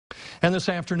And this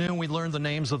afternoon, we learned the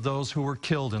names of those who were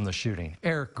killed in the shooting.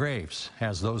 Eric Graves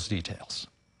has those details.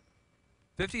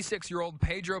 56-year-old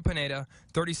Pedro Pineda,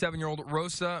 37-year-old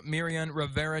Rosa Miriam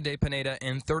Rivera de Pineda,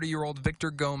 and 30-year-old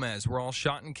Victor Gomez were all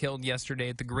shot and killed yesterday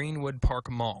at the Greenwood Park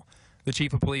Mall. The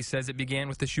chief of police says it began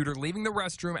with the shooter leaving the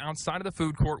restroom outside of the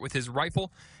food court with his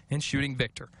rifle and shooting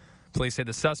Victor. Police say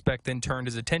the suspect then turned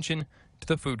his attention to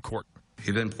the food court.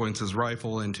 He then points his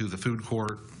rifle into the food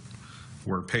court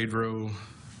where Pedro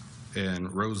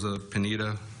and Rosa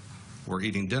Pineda were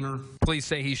eating dinner. Police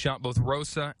say he shot both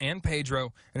Rosa and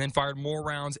Pedro and then fired more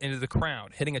rounds into the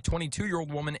crowd, hitting a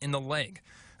 22-year-old woman in the leg.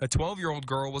 A 12-year-old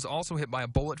girl was also hit by a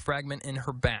bullet fragment in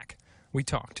her back. We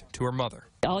talked to her mother.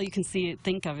 All you can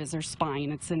think of is her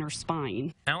spine. It's in her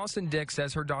spine. Allison Dick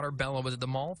says her daughter Bella was at the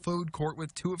mall food court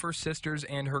with two of her sisters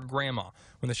and her grandma.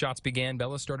 When the shots began,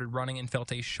 Bella started running and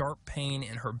felt a sharp pain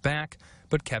in her back,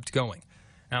 but kept going.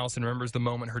 Allison remembers the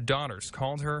moment her daughters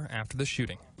called her after the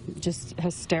shooting. Just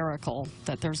hysterical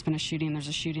that there's been a shooting. There's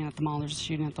a shooting at the mall. There's a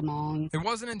shooting at the mall. It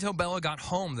wasn't until Bella got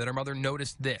home that her mother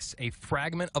noticed this, a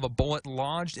fragment of a bullet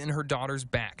lodged in her daughter's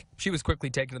back. She was quickly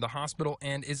taken to the hospital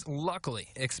and is luckily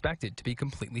expected to be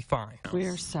completely fine. We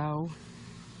are so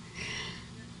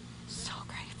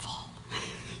grateful.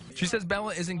 She says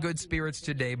Bella is in good spirits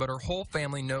today, but her whole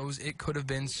family knows it could have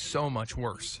been so much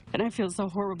worse. And I feel so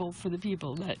horrible for the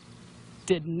people that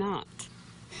did not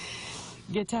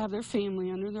get to have their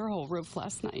family under their whole roof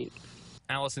last night.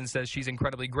 Allison says she's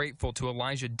incredibly grateful to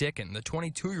Elijah Dickin, the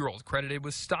 22-year-old credited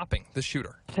with stopping the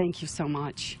shooter. Thank you so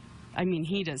much. I mean,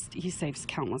 he saves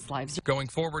countless lives. Going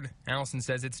forward, Allison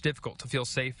says it's difficult to feel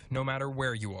safe no matter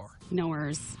where you are. Nowhere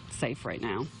is safe right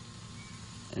now.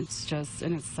 It's just,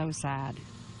 and it's so sad.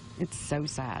 It's so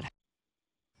sad.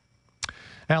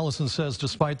 Allison says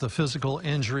despite the physical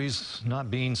injuries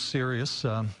not being serious,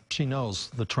 she knows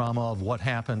the trauma of what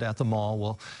happened at the mall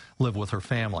will live with her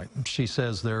family. She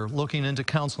says they're looking into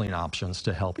counseling options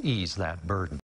to help ease that burden.